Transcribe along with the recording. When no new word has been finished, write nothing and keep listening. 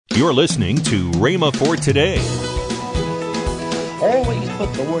You're listening to Rhema for Today. Always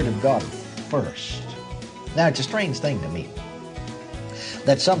put the Word of God first. Now, it's a strange thing to me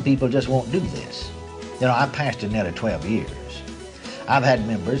that some people just won't do this. You know, I've pastored nearly 12 years. I've had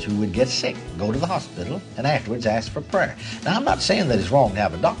members who would get sick, go to the hospital, and afterwards ask for prayer. Now, I'm not saying that it's wrong to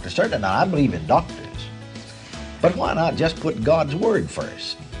have a doctor. Certainly not. I believe in doctors. But why not just put God's Word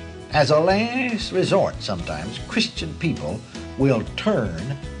first? As a last resort, sometimes Christian people will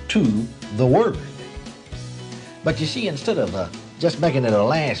turn to the Word. But you see, instead of just making it a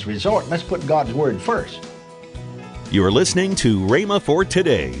last resort, let's put God's Word first. You're listening to Rhema for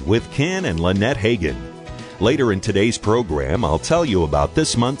Today with Ken and Lynette Hagin. Later in today's program, I'll tell you about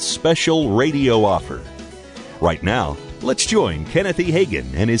this month's special radio offer. Right now, let's join Kenneth E.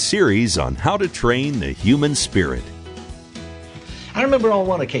 Hagin and his series on how to train the human spirit. I remember on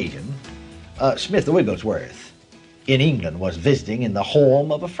one occasion, Smith Wigglesworth in England was visiting in the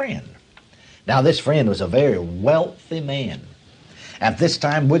home of a friend. Now, this friend was a very wealthy man. At this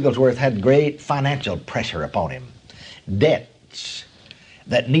time, Wigglesworth had great financial pressure upon him. Debts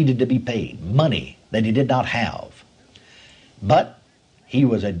that needed to be paid, money that he did not have. But he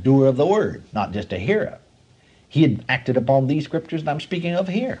was a doer of the Word, not just a hearer. He had acted upon these scriptures that I'm speaking of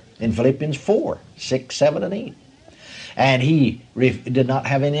here in Philippians 4, 6, 7, and 8. And he did not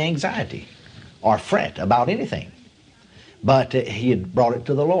have any anxiety or fret about anything. But he had brought it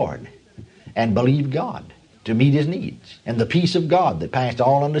to the Lord and believed God to meet his needs. And the peace of God that passed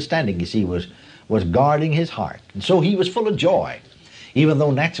all understanding, you see, was guarding his heart. And so he was full of joy, even though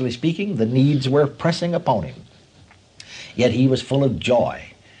naturally speaking, the needs were pressing upon him. Yet he was full of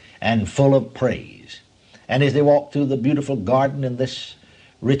joy and full of praise. And as they walked through the beautiful garden in this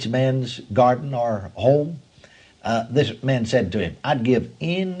rich man's garden or home, this man said to him, "I'd give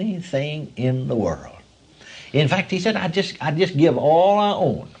anything in the world." In fact, he said, I'd just give all I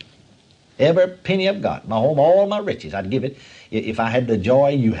own, every penny I've got, my home, all my riches, I'd give it if I had the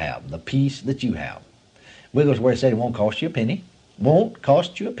joy you have, the peace that you have. Wigglesworth said, it won't cost you a penny. Won't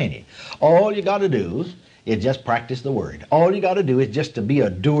cost you a penny. All you got to do is just practice the Word. All you got to do is just to be a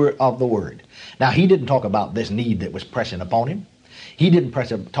doer of the Word. Now, he didn't talk about this need that was pressing upon him. He didn't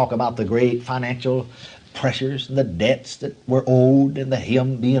talk about the great financial pressures and the debts that were owed and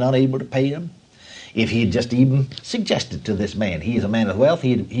him being unable to pay them. If he had just even suggested to this man, he is a man of wealth,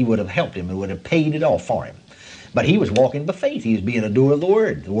 he would have helped him and would have paid it off for him. But he was walking by faith. He was being a doer of the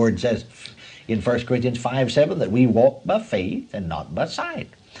Word. The Word says in 1 Corinthians 5:7 that we walk by faith and not by sight.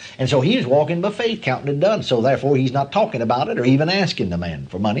 And so he was walking by faith, counting it done. So therefore he's not talking about it or even asking the man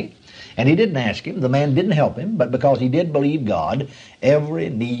for money. And he didn't ask him. The man didn't help him. But because he did believe God, every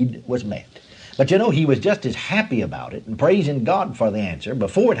need was met. But you know, he was just as happy about it and praising God for the answer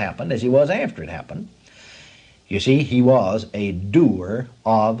before it happened as he was after it happened. You see, he was a doer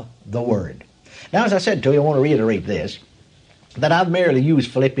of the Word. Now, as I said to you, I want to reiterate this, that I've merely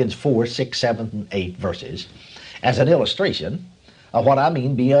used Philippians 4, 6, 7, and 8 verses as an illustration of what I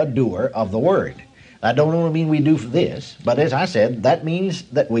mean be a doer of the Word. I don't only mean we do this, but as I said, that means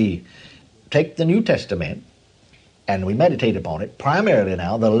that we take the New Testament and we meditate upon it, primarily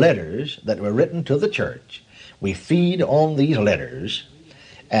now the letters that were written to the church. We feed on these letters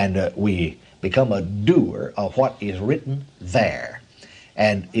and we become a doer of what is written there.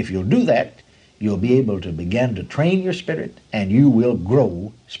 And if you'll do that, you'll be able to begin to train your spirit and you will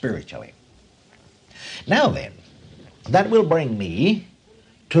grow spiritually. Now then, that will bring me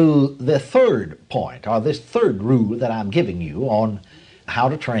to the third point, or this third rule that I'm giving you on how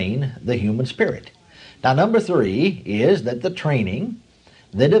to train the human spirit. Now, number 3 is that the training,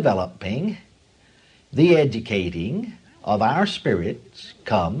 the developing, the educating of our spirits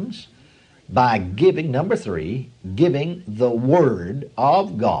comes by giving, number 3, giving the Word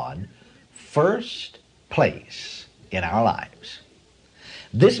of God first place in our lives.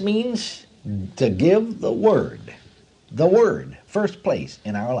 This means to give the Word first place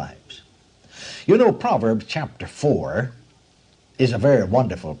in our lives. You know, Proverbs chapter 4 is a very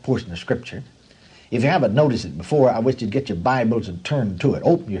wonderful portion of Scripture. If you haven't noticed it before, I wish you'd get your Bibles and turn to it.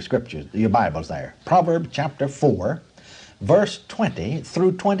 Open your scriptures, your Bibles there. Proverbs chapter 4, verse 20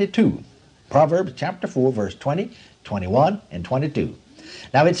 through 22. Proverbs chapter 4, verse 20, 21, and 22.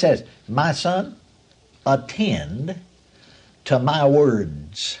 Now it says, "My son, attend to my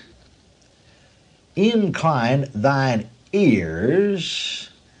words. Incline thine ears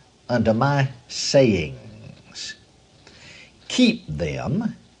unto my sayings. Keep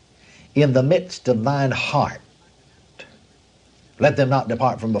them in the midst of thine heart. Let them not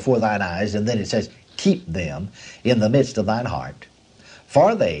depart from before thine eyes." And then it says, "Keep them in the midst of thine heart.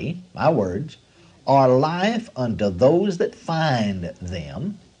 For they," my words, "are life unto those that find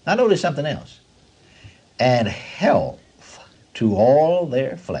them, Now notice something else. And health to all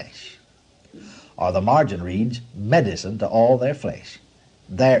their flesh. Or the margin reads, medicine to all their flesh.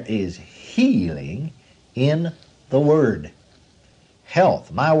 There is healing in the Word.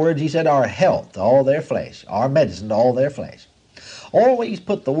 Health. My words, he said, are health to all their flesh, are medicine to all their flesh. Always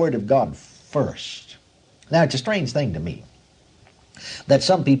put the Word of God first. Now, it's a strange thing to me that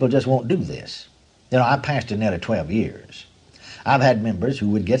some people just won't do this. You know, I pastored nearly 12 years. I've had members who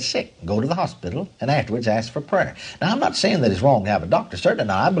would get sick, go to the hospital, and afterwards ask for prayer. Now, I'm not saying that it's wrong to have a doctor. Certainly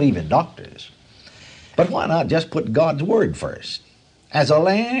not. I believe in doctors. But why not just put God's Word first? As a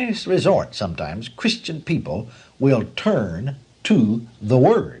last resort, sometimes Christian people will turn to the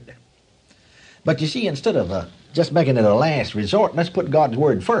Word. But you see, instead of just making it a last resort, let's put God's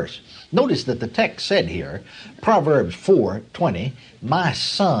Word first. Notice that the text said here, Proverbs 4:20, my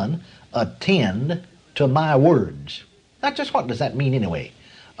son, attend to my words. Now, just what does that mean anyway?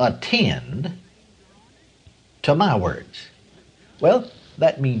 Attend to my words. Well,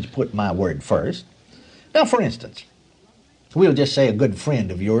 that means put my word first. Now, for instance, we'll just say a good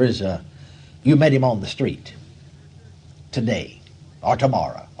friend of yours, you met him on the street today, or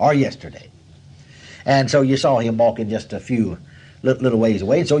tomorrow, or yesterday. And so you saw him walking just a few little ways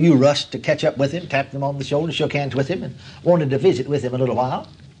away, and so you rushed to catch up with him, tapped him on the shoulder, shook hands with him, and wanted to visit with him a little while.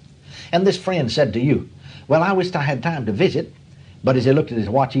 And this friend said to you, well, I wished I had time to visit, but as he looked at his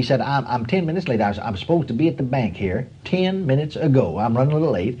watch, he said, I'm 10 minutes late. I'm supposed to be at the bank here 10 minutes ago. I'm running a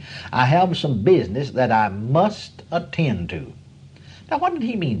little late. I have some business that I must attend to. Now, what did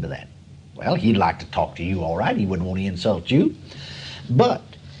he mean by that? Well, he'd like to talk to you, all right. He wouldn't want to insult you. But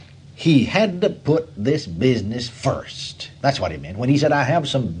he had to put this business first. That's what he meant. When he said, I have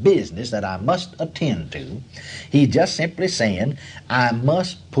some business that I must attend to, he's just simply saying, I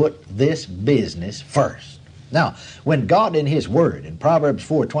must put this business first. Now, when God in His Word, in Proverbs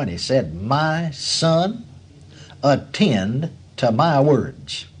 4:20, said, my son, attend to my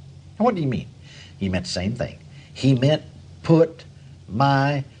words. Now, what do you mean? He meant the same thing. He meant put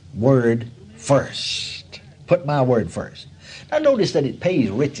my word first. Put my word first. Now, notice that it pays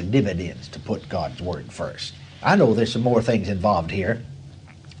rich dividends to put God's Word first. I know there's some more things involved here.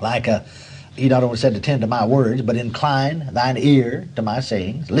 Like, He not only said, attend to my words, but incline thine ear to my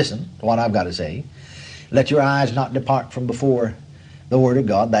sayings. Listen to what I've got to say. Let your eyes not depart from before the Word of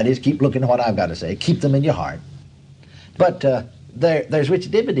God. That is, keep looking at what I've got to say. Keep them in your heart. But there's rich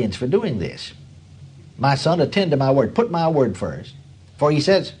dividends for doing this. My son, attend to my word. Put my word first. For he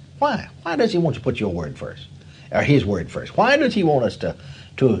says, why? Why does he want you to put your word first? Or his word first? Why does he want us to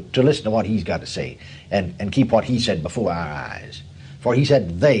listen to what he's got to say and keep what he said before our eyes? For he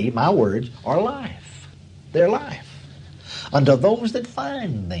said, they, my words, are life. They're life. Unto those that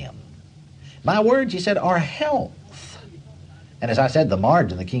find them. My words, he said, are health. And as I said, the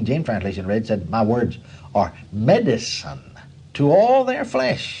margin, the King James translation read, said, my words are medicine to all their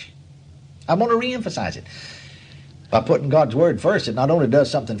flesh. I want to reemphasize it. By putting God's Word first, it not only does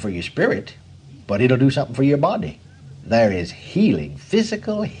something for your spirit, but it'll do something for your body. There is healing,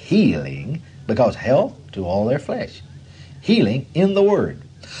 physical healing, because health to all their flesh. Healing in the Word.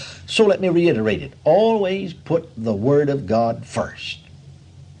 So let me reiterate it. Always put the Word of God first.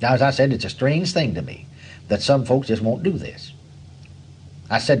 Now, as I said, it's a strange thing to me that some folks just won't do this.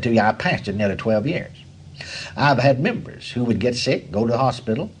 I said to you, I pastored nearly 12 years. I've had members who would get sick, go to the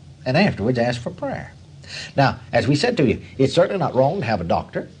hospital, and afterwards ask for prayer. Now, as we said to you, it's certainly not wrong to have a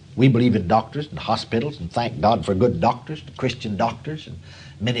doctor. We believe in doctors and hospitals, and thank God for good doctors, Christian doctors, and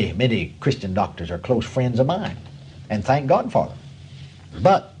many Christian doctors are close friends of mine, and thank God for them.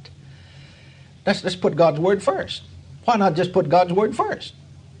 But let's put God's Word first. Why not just put God's Word first?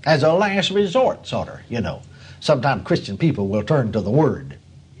 As a last resort, sort of, you know. Sometimes Christian people will turn to the Word.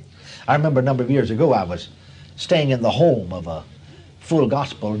 I remember a number of years ago I was staying in the home of a full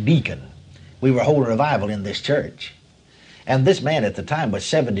gospel deacon. We were holding a revival in this church. And this man at the time was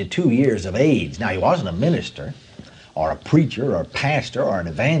 72 years of age. Now, he wasn't a minister or a preacher or a pastor or an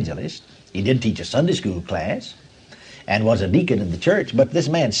evangelist. He did teach a Sunday school class and was a deacon in the church. But this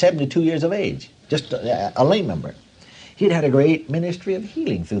man, 72 years of age, just a lay member. He'd had a great ministry of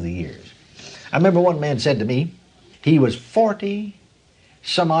healing through the years. I remember one man said to me, he was 40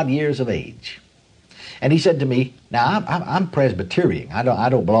 some odd years of age. And he said to me, now I'm Presbyterian. I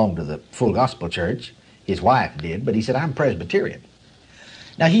don't belong to the Full Gospel Church. His wife did, but he said, I'm Presbyterian.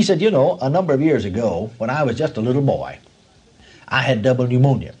 Now he said, you know, a number of years ago, when I was just a little boy, I had double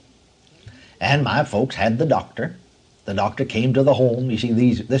pneumonia. And my folks had the doctor. The doctor came to the home. You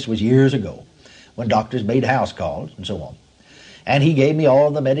see, this was years ago, when doctors made house calls and so on. And he gave me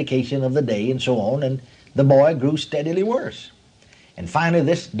all the medication of the day and so on, and the boy grew steadily worse. And finally,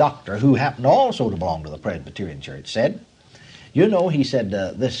 this doctor, who happened also to belong to the Presbyterian Church, said, you know, he said,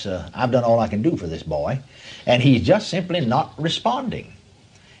 I've done all I can do for this boy, and he's just simply not responding.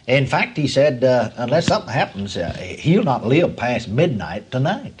 In fact, he said, unless something happens, he'll not live past midnight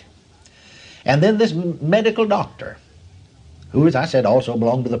tonight. And then this medical doctor, who, as I said, also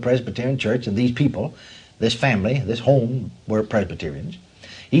belonged to the Presbyterian Church, and these people, this family, this home, were Presbyterians.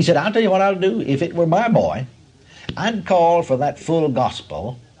 He said, I'll tell you what I'll do. If it were my boy, I'd call for that full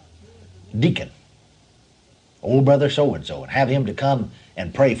gospel deacon, old brother so-and-so, and have him to come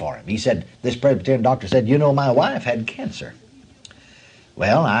and pray for him. He said, this Presbyterian doctor said, you know, my wife had cancer.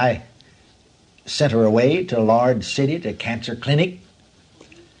 Well, I sent her away to a large city, to a cancer clinic,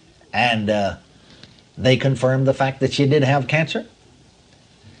 and they confirmed the fact that she did have cancer.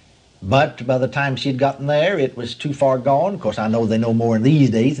 But by the time she'd gotten there, it was too far gone. Of course, I know they know more in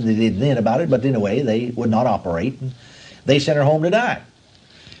these days than they did then about it, but anyway, they would not operate, and they sent her home to die.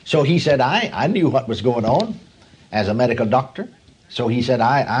 So he said, I knew what was going on as a medical doctor. So he said,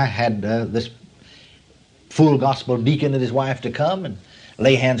 I had this full gospel deacon and his wife to come and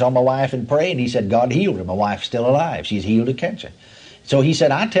lay hands on my wife and pray, and he said, God healed her. My wife's still alive. She's healed of cancer. So he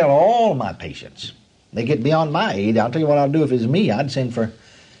said, I tell all my patients, they get beyond my age, I'll tell you what I'll do if it was me. I'd send for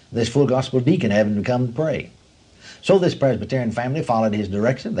this full gospel deacon, have him to come and pray. So this Presbyterian family followed his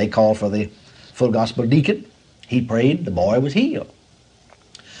direction. They called for the full gospel deacon. He prayed. The boy was healed.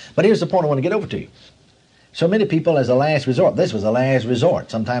 But here's the point I want to get over to you. So many people, as a last resort, this was a last resort.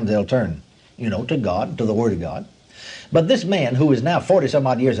 Sometimes they'll turn, to God, to the Word of God. But this man, who is now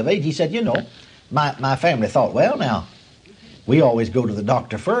 40-some-odd years of age, he said, my family thought, well, now, we always go to the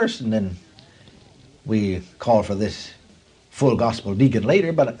doctor first, and then we call for this full gospel deacon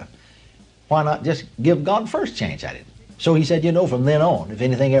later, but why not just give God first chance at it? So he said, from then on, if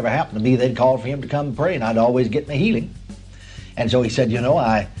anything ever happened to me, they'd call for him to come and pray, and I'd always get my healing. And so he said,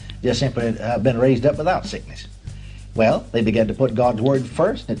 I just simply have been raised up without sickness. Well, they began to put God's Word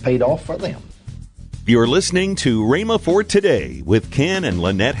first, and it paid off for them. You're listening to Rhema for Today with Ken and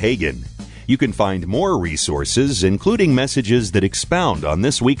Lynette Hagin. You can find more resources, including messages that expound on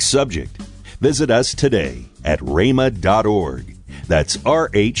this week's subject. Visit us today at rhema.org. That's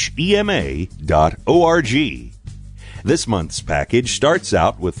RHEMA.org. This month's package starts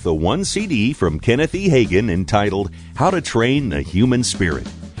out with the one CD from Kenneth E. Hagin entitled How to Train the Human Spirit.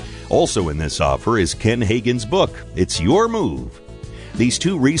 Also in this offer is Ken Hagin's book, It's Your Move. These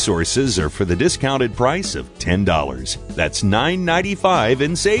two resources are for the discounted price of $10. That's $9.95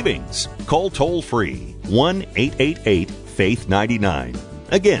 in savings. Call toll-free 1-888-FAITH-99.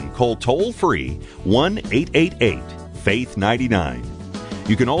 Again, call toll-free 1-888-FAITH-99.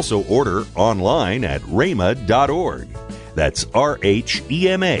 You can also order online at rhema.org. That's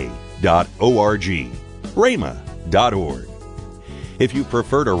RHEMA.org. rhema.org. If you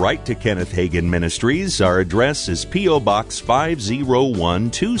prefer to write to Kenneth Hagin Ministries, our address is P.O. Box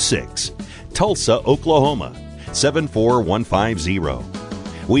 50126, Tulsa, Oklahoma,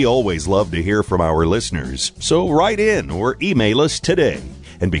 74150. We always love to hear from our listeners, so write in or email us today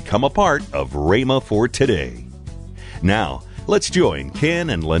and become a part of Rhema for Today. Now, let's join Ken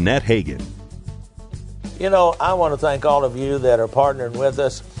and Lynette Hagin. I want to thank all of you that are partnering with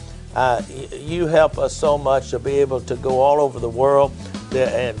us. You help us so much to be able to go all over the world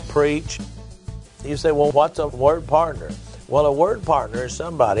and preach. You say, well, what's a word partner? Well, a word partner is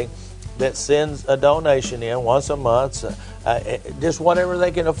somebody that sends a donation in once a month, just whatever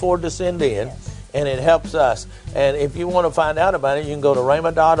they can afford to send in, and it helps us. And if you want to find out about it, you can go to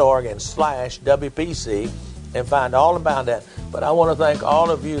rhema.org and /WPC and find all about that. But I want to thank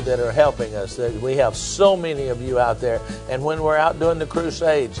all of you that are helping us. We have so many of you out there, and when we're out doing the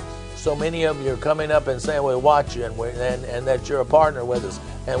crusades, so many of you are coming up and saying we watch you and that you're a partner with us,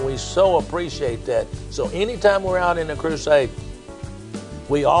 and we so appreciate that. So anytime we're out in a crusade,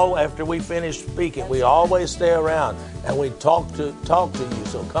 after we finish speaking, we always stay around and we talk to you.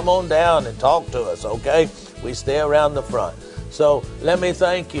 So come on down and talk to us, okay? We stay around the front. So let me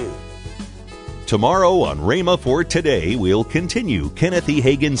thank you. Tomorrow on Rhema for Today, we'll continue Kenneth E.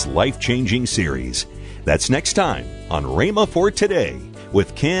 Hagin's life-changing series. That's next time on Rhema for Today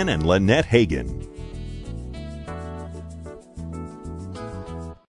with Ken and Lynette Hagin.